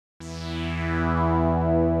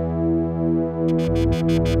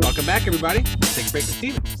Welcome back, everybody. Take a break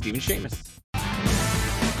with Stephen Shamus.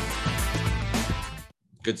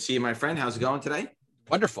 Good to see you, my friend. How's it going today?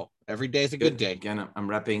 Wonderful. Every day is a good day. Again, I'm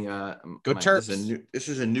repping. Go Terps. This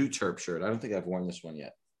is a new Terp shirt. I don't think I've worn this one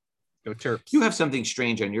yet. Go Terps. You have something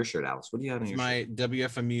strange on your shirt, Alex. What do you have on your shirt? It's my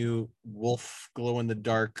WFMU Wolf glow in the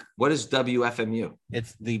dark. What is WFMU?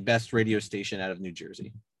 It's the best radio station out of New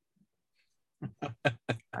Jersey.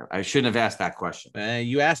 I shouldn't have asked that question.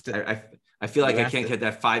 You asked it. I feel like I can't get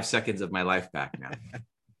that 5 seconds of my life back now.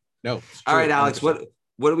 No. All right, Alex. 100%.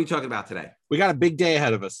 What are we talking about today? We got a big day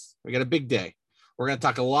ahead of us. We got a big day. We're going to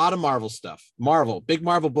talk a lot of Marvel stuff. Big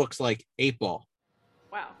Marvel books like 8 Ball.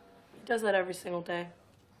 Wow. He does that every single day.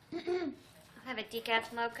 I'll have a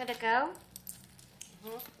decaf mocha to go.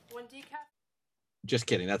 One decaf? Just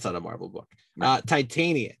kidding. That's not a Marvel book.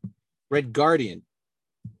 Titania, Red Guardian,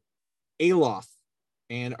 Aloth,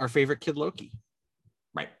 and our favorite kid, Loki.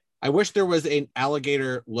 Right. I wish there was an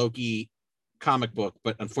alligator Loki comic book,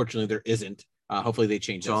 but unfortunately there isn't. Hopefully they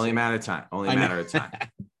change. It's only a matter of time. Only a matter of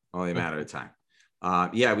time.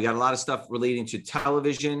 Yeah, we got a lot of stuff relating to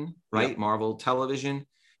television, right? Yep. Marvel television,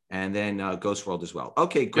 and then Ghost World as well.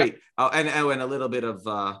 Okay, great. Yep. And a little bit of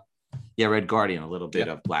Red Guardian, a little bit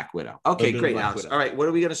of Black Widow. Okay, great, Alex. All right, what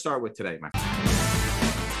are we going to start with today, my friend?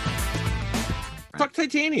 Talk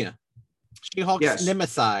Titania. She-Hulk's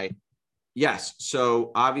nemesis. Yes.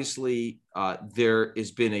 So obviously there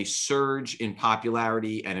has been a surge in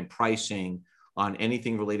popularity and in pricing on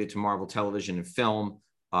anything related to Marvel television and film.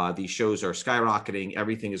 These shows are skyrocketing.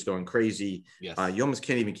 Everything is going crazy. Yes. You almost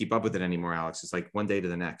can't even keep up with it anymore, Alex. It's like one day to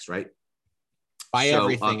the next, right? Buy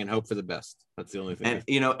everything and hope for the best. That's the only thing.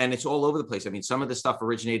 And and it's all over the place. I mean, some of the stuff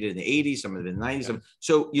originated in the 80s, some of it in the 90s. Yeah.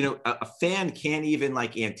 So, a fan can't even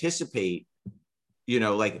anticipate,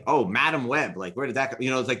 oh, Madam Web, where did that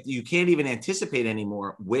go? It's like you can't even anticipate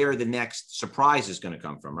anymore where the next surprise is going to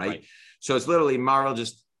come from, right? So it's literally Marvel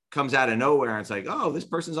just comes out of nowhere and it's like, oh, this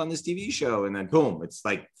person's on this TV show. And then boom, it's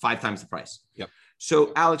like 5 times the price. Yep.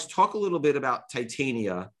 So Alex, talk a little bit about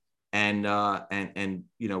Titania and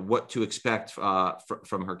what to expect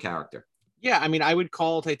from her character. Yeah. I mean, I would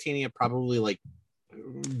call Titania probably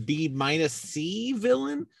B-C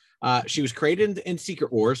villain. She was created in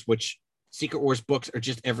Secret Wars, which Secret Wars books are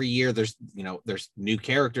just every year. There's new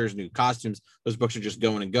characters, new costumes. Those books are just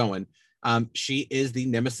going and going. She is the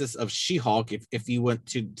nemesis of She-Hulk. If you want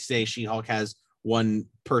to say She-Hulk has one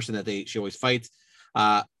person that she always fights,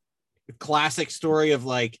 classic story of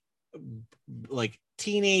like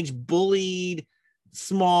teenage bullied,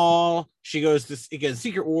 small. She goes to against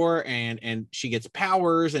Secret War and she gets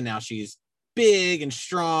powers, and now she's big and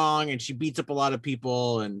strong, and she beats up a lot of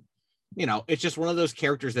people. And it's just one of those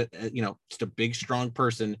characters that just a big strong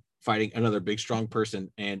person fighting another big strong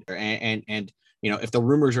person. And if the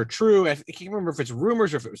rumors are true, I can't remember if it's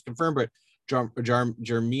rumors or if it was confirmed, but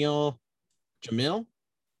Jamila Jamil,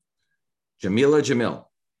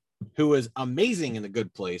 who was amazing in The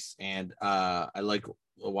Good Place, and I like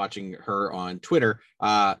watching her on Twitter.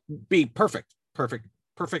 Be perfect person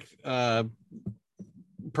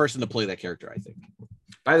to play that character, I think.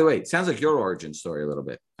 By the way, it sounds like your origin story a little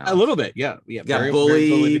bit. A little bit, yeah. Got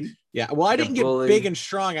bullied. Yeah. Well, I didn't get big and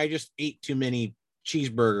strong. I just ate too many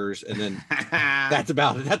cheeseburgers, and then that's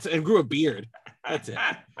about it. And grew a beard. That's it.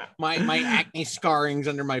 My acne scarring's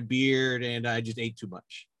under my beard, and I just ate too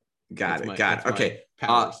much. Got it. Okay.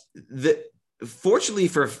 Fortunately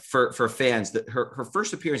for fans, that her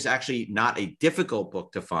first appearance is actually not a difficult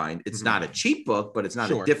book to find. It's not a cheap book, but it's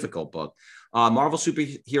not a difficult book. Marvel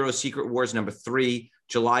Superhero Secret Wars #3,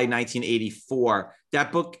 July 1984.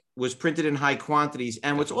 That book was printed in high quantities.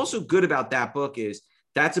 And what's also good about that book is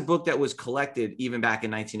that's a book that was collected even back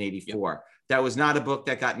in 1984. Yep. That was not a book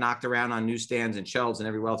that got knocked around on newsstands and shelves and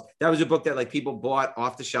everywhere else. That was a book that people bought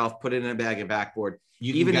off the shelf, put it in a bag and backboard.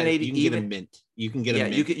 You can get a mint. You can get a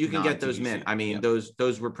mint. You can get those mint. I mean,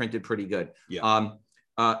 those were printed pretty good. Yeah.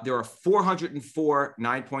 There are 404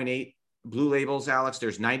 9.8 blue labels, Alex.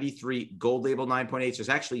 There's 93 gold label 9.8s. There's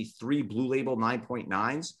actually 3 blue label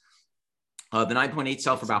 9.9s. The 9.8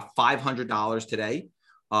 sell for about $500 today.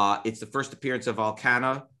 It's the first appearance of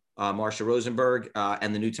Alcana, Marsha Rosenberg,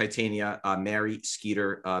 and the new Titania, Mary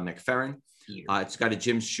Skeeter McFerrin. It's got a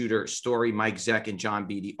Jim Shooter story, Mike Zeck and John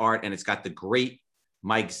Beatty art, and it's got the great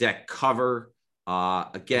Mike Zeck cover.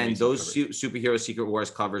 Again, amazing those Superhero Secret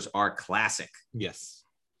Wars covers are classic. Yes.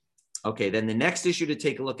 Okay, then the next issue to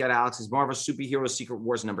take a look at, Alex, is Marvel Superhero Secret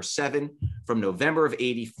Wars #7 from November of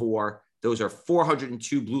 '84. Those are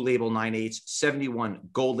 402 blue label 9.8s, 71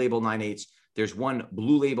 gold label 9.8s. There's 1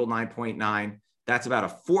 blue label 9.9. That's about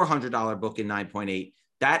a $400 book in 9.8.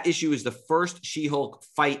 That issue is the first She-Hulk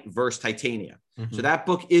fight versus Titania. Mhm. So that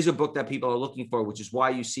book is a book that people are looking for, which is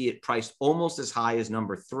why you see it priced almost as high as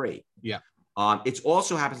number 3. Yeah. It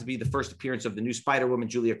also happens to be the first appearance of the new Spider-Woman,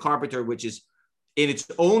 Julia Carpenter, which is in its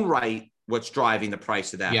own right what's driving the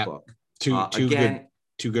price of that book.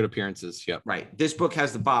 Two good appearances. Yep. Right. This book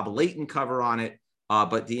has the Bob Layton cover on it,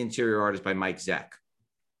 but the interior art is by Mike Zeck.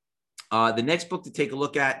 The next book to take a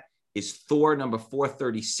look at is Thor number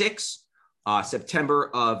 436, September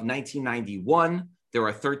of 1991. There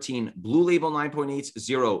are 13 blue label 9.8s,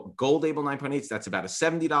 0 gold label 9.8s. That's about a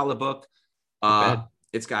 $70 book.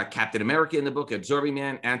 It's got Captain America in the book, Absorbing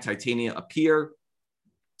Man, and Titania appear.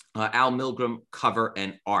 Al Milgrom cover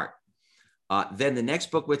and art. Then the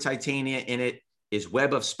next book with Titania in it is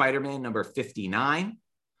Web of Spider-Man number 59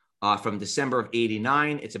 from December of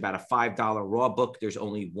 89. It's about a $5 raw book. There's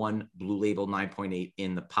only one blue label 9.8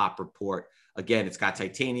 in the Pop Report. Again, it's got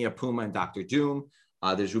Titania, Puma, and Doctor Doom.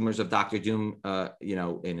 There's rumors of Doctor Doom,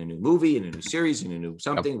 in a new movie, in a new series, in a new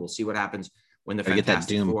something. We'll see what happens when the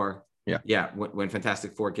Fantastic Four. When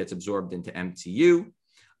Fantastic Four gets absorbed into MCU.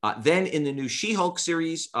 Then in the new She-Hulk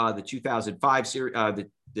series, the 2005 series,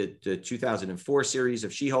 the 2004 series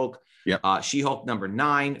of She-Hulk, She-Hulk number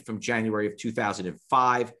 9 from January of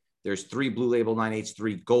 2005. There's 3 blue label 9.8s,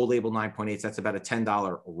 3 gold label 9.8s. That's about a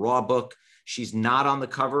 $10 raw book. She's not on the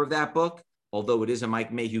cover of that book, although it is a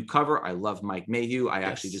Mike Mayhew cover. I love Mike Mayhew. I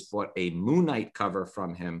actually just bought a Moon Knight cover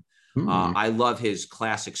from him. I love his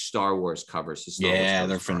classic Star Wars covers. His Star Wars covers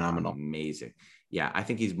they're phenomenal. Amazing. Yeah, I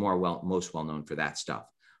think he's most well known for that stuff.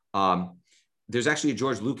 There's actually a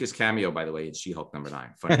George Lucas cameo, by the way, in She-Hulk number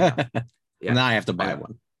 9. Funny enough. Yeah. Now I have to buy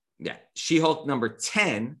one. Yeah. She-Hulk number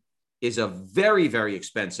 10 is a very, very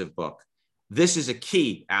expensive book. This is a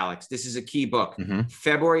key, Alex. This is a key book.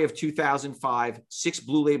 February of 2005, 6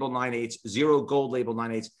 blue label 9.8s, 0 gold label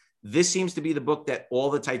 9.8s. This seems to be the book that all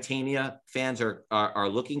the Titania fans are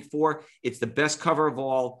looking for. It's the best cover of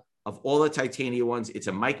all the Titania ones. It's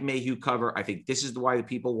a Mike Mayhew cover. I think this is why the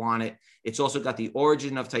people want it. It's also got the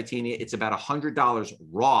origin of Titania. It's about $100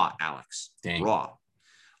 raw, Alex. Dang. Raw.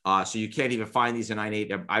 So you can't even find these in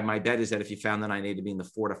 9.8. My bet is that if you found the 9.8, it'd be in the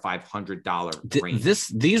 $400 to $500 range.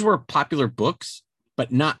 These were popular books,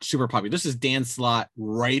 but not super popular. This is Dan Slott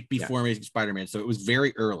right before Amazing Spider-Man, so it was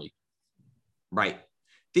very early. Right.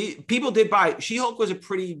 The people did buy. She-Hulk was a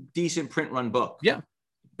pretty decent print run book. Yeah.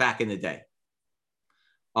 Back in the day.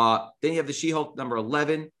 Then you have the She-Hulk number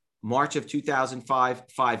 11, March of 2005,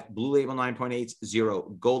 5 blue label 9.8s,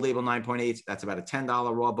 0 gold label 9.8s. That's about a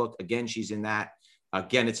 $10 raw book. Again, she's in that.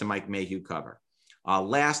 Again, it's a Mike Mayhew cover.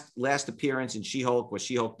 Last appearance in She-Hulk was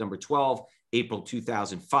She-Hulk number 12, April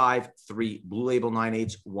 2005, 3 blue label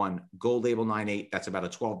 9.8s, 1 gold label 9.8. That's about a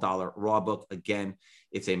 $12 raw book. Again,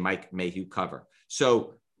 it's a Mike Mayhew cover.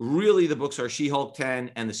 So really the books are She-Hulk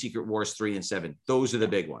 10 and the Secret Wars 3 and 7. Those are the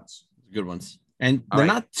big ones. Good ones. And they're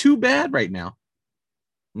not too bad right now.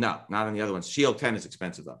 No, not on the other ones. She-Hulk 10 is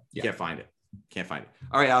expensive though. Yeah. Can't find it.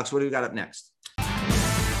 All right, Alex, what do we got up next?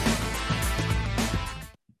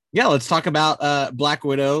 Yeah, let's talk about Black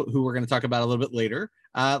Widow, who we're going to talk about a little bit later.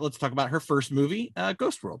 Let's talk about her first movie,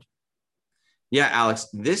 Ghost World. Yeah, Alex,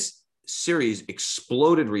 this series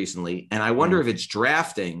exploded recently, and I wonder if it's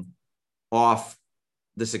drafting off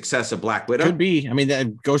the success of Black Widow. Could be. I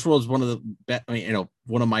mean, Ghost World is one of the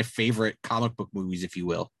one of my favorite comic book movies, if you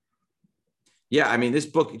will. Yeah, I mean, this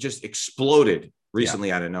book just exploded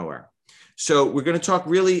recently out of nowhere. So we're going to talk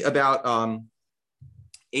really about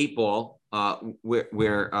 8 Ball.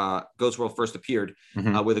 Where Ghost World first appeared,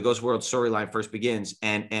 where the Ghost World storyline first begins,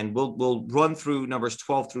 and we'll run through numbers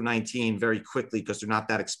 12 through 19 very quickly because they're not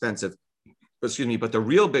that expensive. Excuse me, but the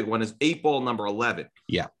real big one is 8 Ball number 11.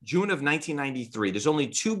 Yeah, June of 1993. There's only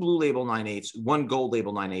 2 blue label 9.8s, 1 gold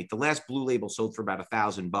label 9.8. The last blue label sold for about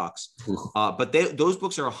 $1,000, but those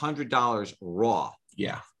books are $100 raw.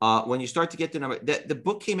 Yeah. When you start to get the number, the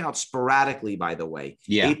book came out sporadically, by the way.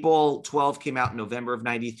 Yeah. 8 Ball 12 came out in November of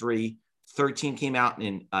 93. 13 came out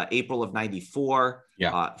in April of 94.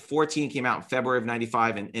 14 came out in February of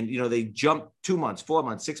 95. And they jumped 2 months, 4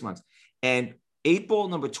 months, 6 months. And 8 Ball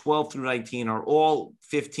number 12 through 19 are all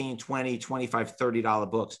 $15, $20, $25, $30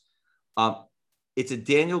 books. It's a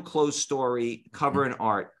Daniel Close story, cover and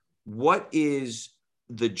art. What is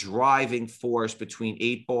the driving force between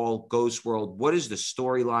 8 Ball, Ghost World? What is the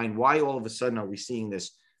storyline? Why all of a sudden are we seeing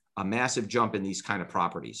a massive jump in these kind of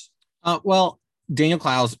properties? Well, Daniel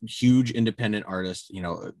Clowes, huge independent artist.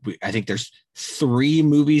 I think there's 3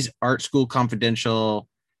 movies: Art School Confidential,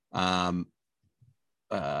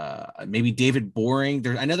 maybe David Boring.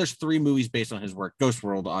 I know there's 3 movies based on his work. Ghost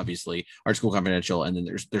World, obviously, Art School Confidential, and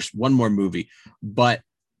then there's one more movie. But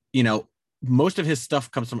most of his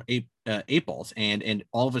stuff comes from eight balls, and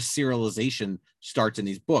all of his serialization starts in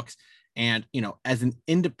these books. And as an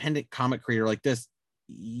independent comic creator like this,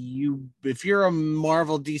 if you're a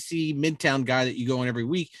Marvel DC Midtown guy that you go in every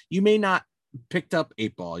week, you may not picked up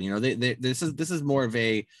 8-Ball. This is more of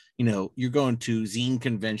a, you're going to zine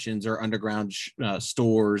conventions or underground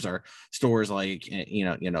stores, or stores like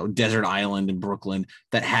Desert Island in Brooklyn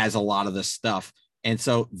that has a lot of this stuff. And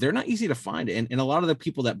so they're not easy to find. And a lot of the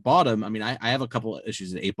people that bought them, I mean, I have a couple of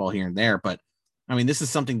issues of 8-Ball here and there, but I mean, this is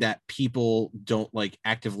something that people don't like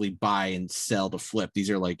actively buy and sell to flip. These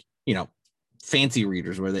are like, fancy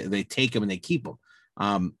readers where they take them and they keep them.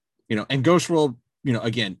 And Ghost World,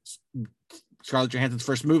 again, Scarlett Johansson's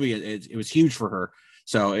first movie, it was huge for her.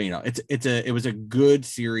 So, it was a good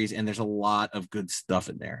series, and there's a lot of good stuff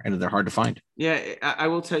in there, and they're hard to find. Yeah, I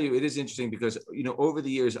will tell you, it is interesting because, over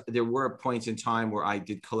the years, there were points in time where I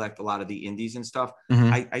did collect a lot of the indies and stuff.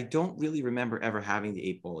 Mm-hmm. I don't really remember ever having the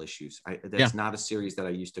 8-Ball issues. That's not a series that I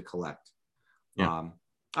used to collect. Yeah.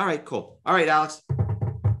 All right, cool. All right, Alex.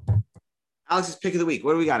 Alex's pick of the week.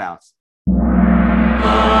 What do we got, Alex?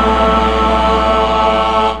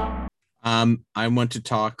 I want to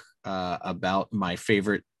talk about my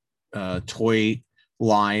favorite toy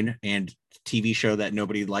line and TV show that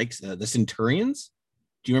nobody likes, the Centurions.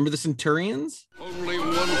 Do you remember the Centurions? Only one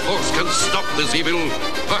force can stop this evil,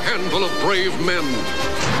 a handful of brave men.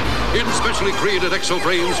 In specially created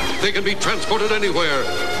exoframes, they can be transported anywhere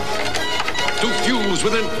to fuse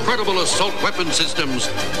with incredible assault weapon systems,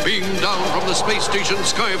 being down from the space station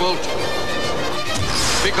Skyvault,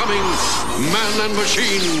 becoming man and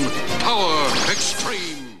machine power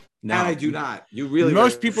extreme. No, I do not. You really?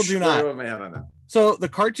 Most people do not. So the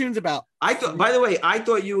cartoons about. I thought. By the way, I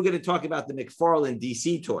thought you were going to talk about the McFarlane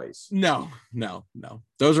DC toys. No.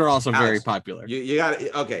 Those are also Alex, very popular. You got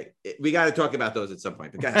it. Okay, we got to talk about those at some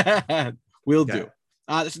point. We'll do.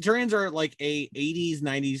 The Centurions are like a 80s,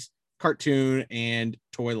 90s cartoon and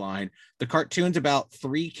toy line. The cartoon's about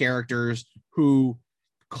 3 characters who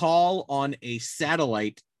call on a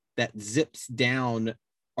satellite that zips down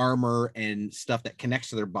armor and stuff that connects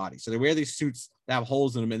to their body. So they wear these suits that have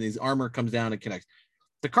holes in them, and these armor comes down and connects.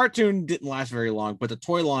 The cartoon didn't last very long, but the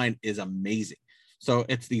toy line is amazing. So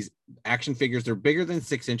it's these action figures. They're bigger than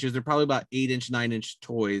 6 inches. They're probably about 8-inch, 9-inch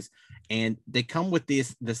toys, and they come with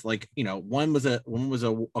this like, one was a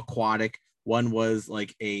aquatic, one was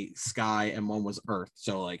like a sky, and one was earth.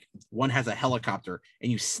 So like one has a helicopter,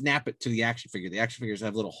 and you snap it to the action figure. The action figures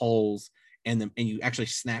have little holes in them, and you actually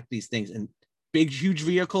snap these things in big, huge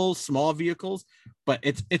vehicles, small vehicles, but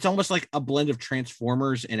it's almost like a blend of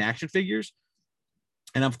Transformers and action figures.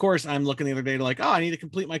 And of course, I'm looking the other day to like, I need to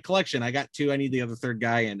complete my collection. I got 2. I need the other 3rd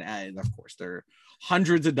guy, and of course, they're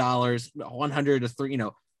hundreds of dollars, 100 to 3.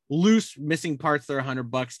 Loose missing parts, they're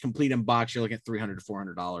 $100. Complete in box, you're looking at $300 to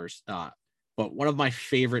 $400. But one of my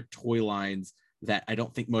favorite toy lines that I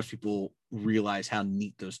don't think most people realize how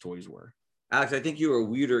neat those toys were. Alex, I think you were a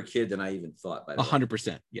weirder kid than I even thought. By the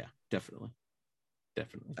 100%. Yeah, definitely. All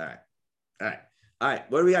right.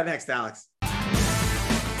 What do we got next, Alex?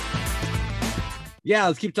 Yeah,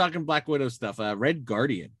 let's keep talking Black Widow stuff. Red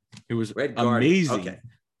Guardian, who was amazing. Okay.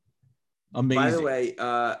 Amazing. By the way,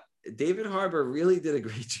 David Harbour really did a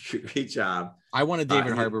great job. I want a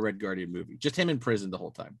David Harbour Red Guardian movie. Just him in prison the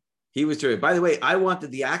whole time. He was terrific. By the way, I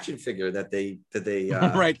wanted the action figure that they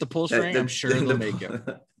right, the pull string. I'm sure they'll make it.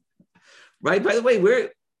 Right. By the way,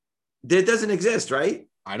 that doesn't exist, right?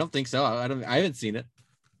 I don't think so. I haven't seen it.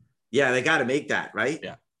 Yeah, they got to make that, right?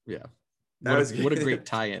 Yeah. What a great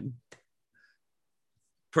tie-in.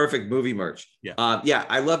 Perfect movie merch. Yeah.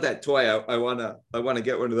 I love that toy. I wanna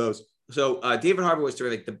get one of those. So David Harbour was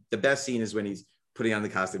terrific. The best scene is when he's putting on the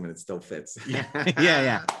costume and it still fits.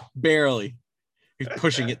 Yeah. Barely. He's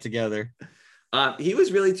pushing it together. He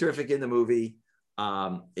was really terrific in the movie.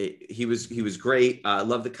 He was great.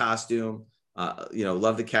 Love the costume.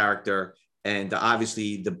 Love the character. And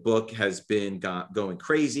obviously the book has been going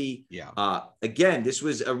crazy. Yeah. Again, this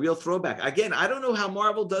was a real throwback. Again, I don't know how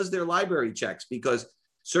Marvel does their library checks, because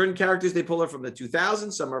certain characters they pull are from the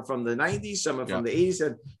 2000s, some are from the 90s, some are from the 80s.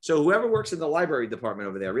 And so whoever works in the library department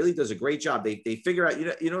over there really does a great job. They figure out,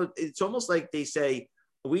 it's almost like they say,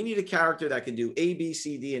 we need a character that can do A, B,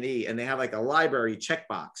 C, D, and E. And they have like a library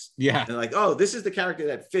checkbox. Yeah. And like, oh, this is the character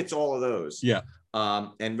that fits all of those. Yeah.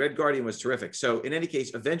 And Red Guardian was terrific. So in any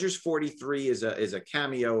case, Avengers 43 is a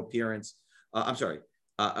cameo appearance.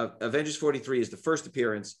 Avengers 43 is the first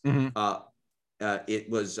appearance. Mm-hmm. It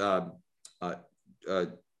was August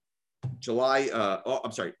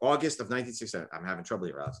of 1967. I'm having trouble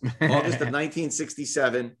here, Alex. August of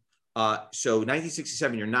 1967. So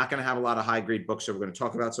 1967, you're not going to have a lot of high grade books. So we're going to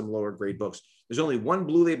talk about some lower grade books. There's only one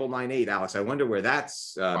Blue Label 9.8, Alex. I wonder where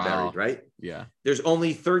that's buried, right? Yeah. There's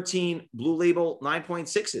only 13 Blue Label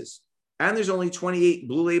 9.6s. And there's only 28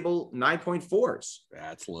 Blue Label 9.4s.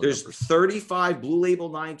 That's low. There's numbers. 35 Blue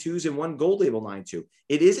Label 9.2s and one Gold Label 9.2.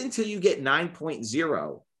 It is until you get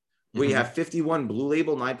 9.0 where you have 51 Blue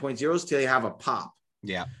Label 9.0s till you have a pop.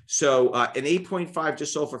 Yeah. So an 8.5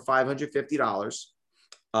 just sold for $550.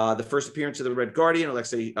 The first appearance of the Red Guardian,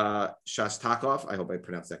 Alexei Shostakov. I hope I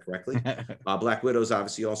pronounced that correctly. Black Widow's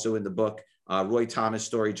obviously also in the book. Roy Thomas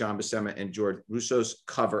story, John Buscema and George Russo's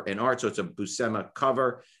cover and art. So it's a Buscema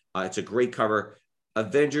cover. It's a great cover.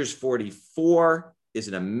 Avengers 44 is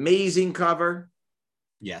an amazing cover.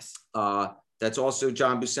 Yes. That's also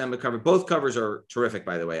John Buscema cover. Both covers are terrific,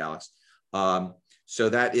 by the way, Alex. So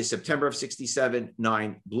that is September of 67,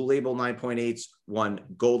 9 Blue Label 9.8s, 1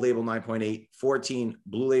 Gold Label 9.8, 14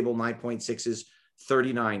 Blue Label 9.6s,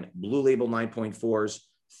 39 Blue Label 9.4s,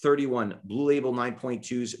 31 Blue Label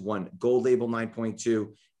 9.2s, 1 Gold Label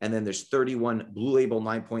 9.2, and then there's 31 Blue Label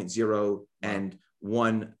 9.0 and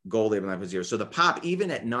 1 Gold Label 9.0. So the pop, even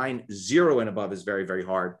at 9.0 and above, is very, very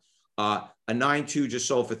hard. A 9.2 just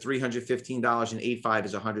sold for $315, and 8.5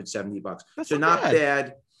 is $170. That's so not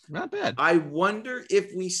bad. Not bad. I wonder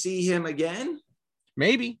if we see him again.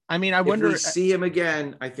 Maybe. I mean, I wonder if we see him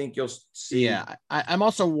again. I think you'll see. Yeah, I'm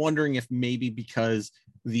also wondering if maybe because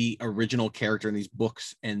the original character in these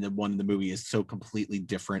books and the one in the movie is so completely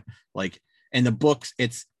different. Like in the books,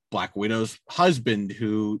 it's Black Widow's husband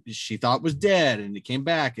who she thought was dead and he came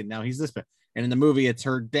back and now he's this. And in the movie, it's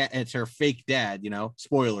her dad. It's her fake dad. You know,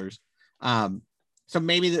 spoilers. So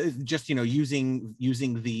maybe just using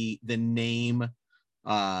the name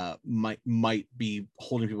might be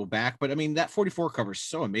holding people back. But I mean, that 44 cover is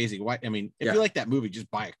so amazing. Why? I mean, if you like that movie,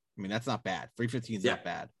 just buy it. I mean, that's not bad. 315 is not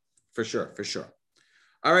bad. For sure.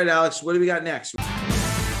 All right, Alex, what do we got next?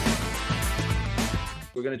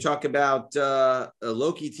 We're going to talk about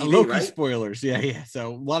Loki TV, Loki right? Spoilers. Yeah.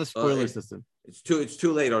 So a lot of spoilers this time. It's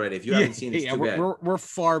too late already. If you haven't seen it, we're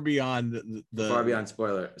far beyond the far beyond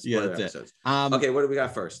spoiler episodes. Okay, what do we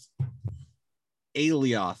got first?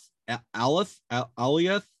 Alioth. Aliath.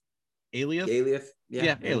 Yeah,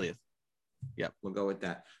 Aliath. Yep. We'll go with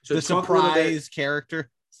that. So the surprise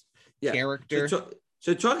character.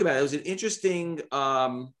 So talk about it. It was an interesting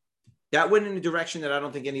that went in a direction that I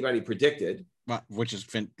don't think anybody predicted. Which is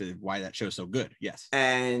why that show's so good. Yes.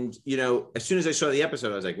 And as soon as I saw the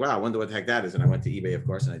episode, I was like, wow, I wonder what the heck that is. And I went to eBay, of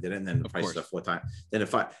course, and I did it. And then the price is 4 times. Then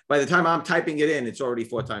by the time I'm typing it in, it's already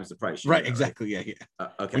 4 times the price. Right. Exactly. Right? Yeah.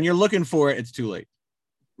 Okay. When you're looking for it, it's too late.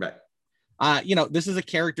 Right. This is a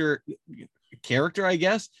character, I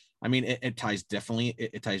guess. I mean, it ties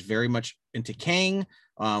very much into Kang,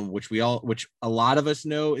 which a lot of us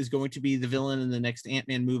know is going to be the villain in the next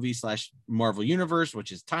Ant-Man movie / Marvel universe,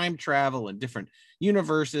 which is time travel and different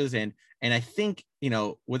universes. And I think,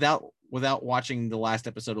 without watching the last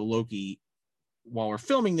episode of Loki while we're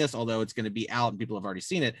filming this, although it's going to be out and people have already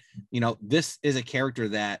seen it, this is a character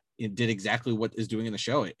that it did exactly what is doing in the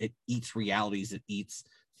show. It eats realities, it eats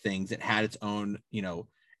things. It had its own,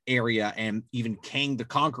 area, and even Kang the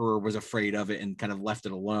Conqueror was afraid of it and kind of left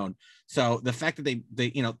it alone. So the fact that they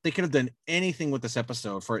could have done anything with this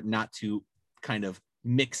episode for it not to kind of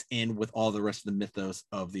mix in with all the rest of the mythos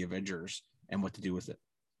of the Avengers and what to do with it.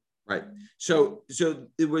 Right. So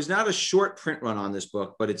it was not a short print run on this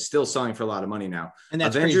book, but it's still selling for a lot of money now. And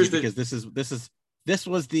that's Avengers crazy because this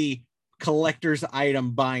was the collector's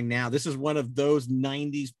item buying now. This is one of those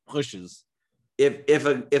 90s pushes.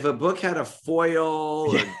 If a book had a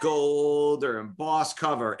foil or gold or embossed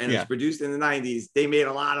cover and it's produced in the 90s, they made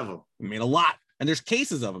a lot of them. And there's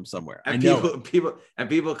cases of them somewhere. And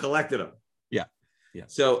people collected them. Yeah.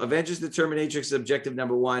 So Avengers the Terminatrix objective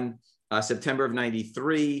number 1, September of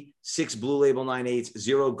 93, 6 Blue Label 9.8s,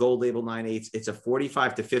 0 Gold Label 9.8s. It's a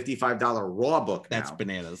 $45 to $55 raw book now. That's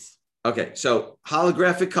bananas. Okay, so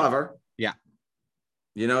holographic cover. Yeah.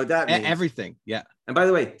 You know what that means? Everything. Yeah. And by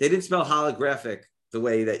the way, they didn't spell holographic the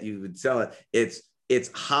way that you would sell it. It's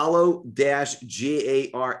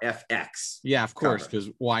hollow-GARFX. Yeah, of course, because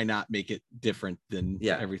why not make it different than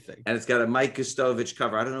everything? And it's got a Mike Gustovich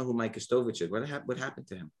cover. I don't know who Mike Gustovich is. What happened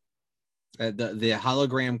to him? The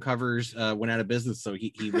hologram covers went out of business, so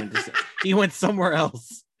he went somewhere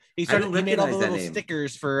else. He made all the little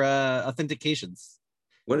stickers for authentications.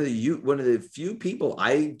 One of the few people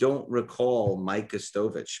I don't recall Mike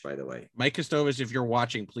Gustovich, by the way. Mike Gustovich, if you're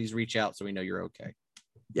watching, please reach out so we know you're okay.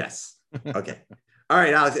 Yes. Okay. All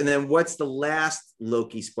right, Alex. And then what's the last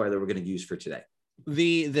Loki spoiler we're going to use for today?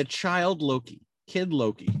 The child Loki, kid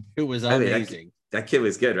Loki, who was amazing. That kid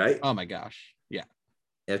was good, right? Oh my gosh. Yeah.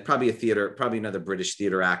 It's probably another British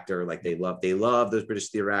theater actor. Like they love those British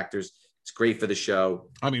theater actors. It's great for the show.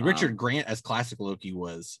 I mean, Richard Grant as classic Loki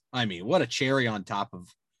was, I mean, what a cherry on top of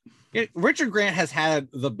it. Richard Grant has had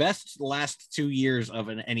the best last 2 years of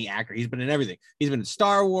any actor. He's been in everything. He's been in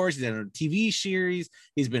Star Wars. He's been in a TV series.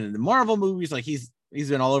 He's been in the Marvel movies. Like he's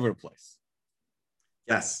been all over the place.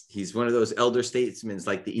 Yes, he's one of those elder statesmen,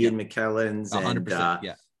 like the Ian McKellens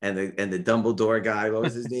 100%, and the Dumbledore guy. What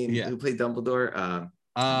was his name? Yeah. Who played Dumbledore?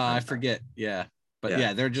 I forget. Yeah, but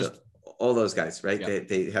yeah, they're just all those guys, right? Yeah.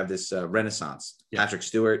 They have this renaissance. Yeah. Patrick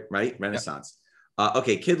Stewart, right? Renaissance.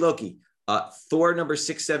 Okay, Kid Loki. Thor number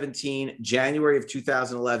 617, January of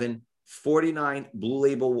 2011, 49 Blue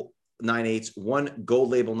Label 9/8, 1 Gold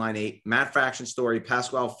Label 9/8, Matt Fraction story,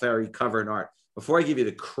 Pasquale Ferry cover and art. Before I give you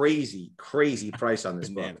the crazy price on this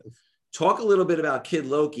book, talk a little bit about Kid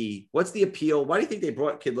Loki. What's the appeal? Why do you think they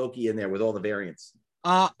brought Kid Loki in there with all the variants?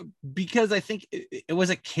 Because I think it was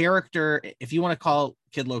a character. If you want to call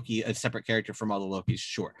Kid Loki a separate character from all the Lokis,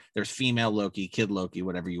 sure. There's female Loki, Kid Loki,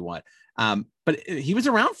 whatever you want. But he was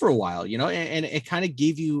around for a while, you know, and it kind of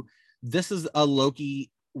gave you, this is a Loki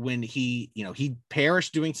when he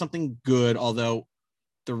perished doing something good. Although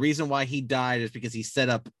the reason why he died is because he set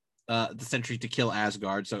up the Sentry to kill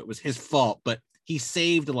Asgard. So it was his fault, but he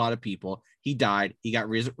saved a lot of people. He died. He got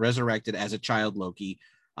resurrected as a child Loki.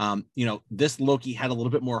 This Loki had a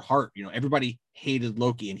little bit more heart. Everybody hated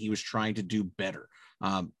Loki and he was trying to do better.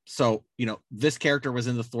 So this character was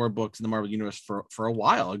in the Thor books in the Marvel Universe for a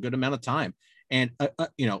while, a good amount of time. And,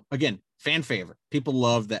 again, fan favorite. People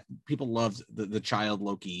love that. People loved the child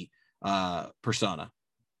Loki persona.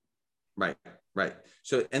 Right.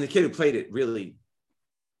 So, and the kid who played it really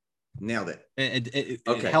nailed it. It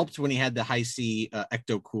helped when he had the high C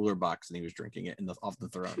Ecto Cooler box and he was drinking it off the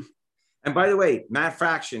throne. And by the way, Matt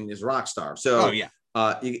Fraction is Rockstar. So, you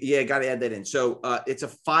got to add that in. So it's a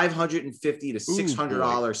 $550 to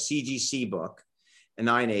 $600 CGC book, a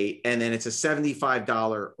 9/8, and then it's a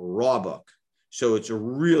 $75 raw book. So it's a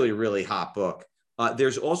really, really hot book.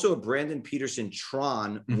 There's also a Brandon Peterson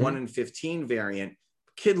Tron 1 in 15 variant.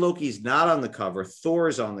 Kid Loki's not on the cover. Thor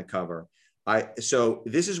is on the cover. So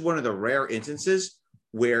this is one of the rare instances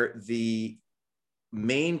where the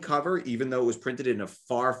main cover, even though it was printed in a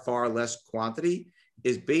far, far less quantity,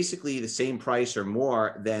 is basically the same price or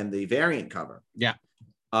more than the variant cover. Yeah.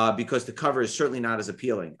 Because the cover is certainly not as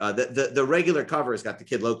appealing. The regular cover has got the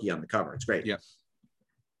Kid Loki on the cover. It's great. Yeah.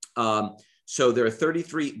 So there are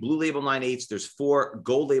 33 Blue Label 9/8. There's 4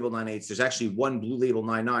 Gold Label 9/8. There's actually 1 Blue Label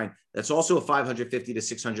 9/9. That's also a $550 to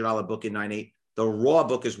 $600 book in 9/8. The raw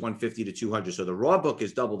book is $150 to $200. So the raw book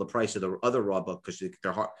is double the price of the other raw book because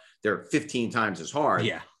they're 15 times as hard.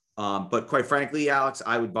 Yeah. But quite frankly, Alex,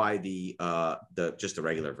 I would buy just the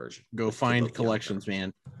regular version. Go find collections,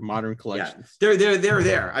 man. Modern collections. Yeah. They're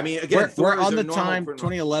there. I mean, again, we're on the time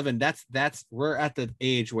 2011. That's we're at the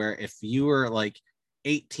age where if you were like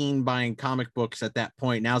 18 buying comic books at that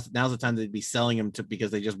point, now's the time they'd be selling them because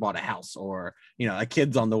they just bought a house or a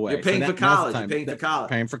kid's on the way. You're paying for college.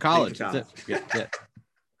 Paying for college. Yeah.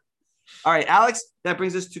 All right, Alex, that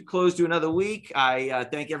brings us to close to another week. I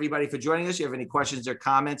thank everybody for joining us. If you have any questions or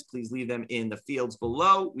comments, please leave them in the fields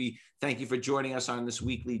below. We thank you for joining us on this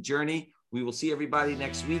weekly journey. We will see everybody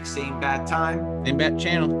next week. Same bat time. Same bat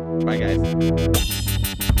channel. Bye, guys.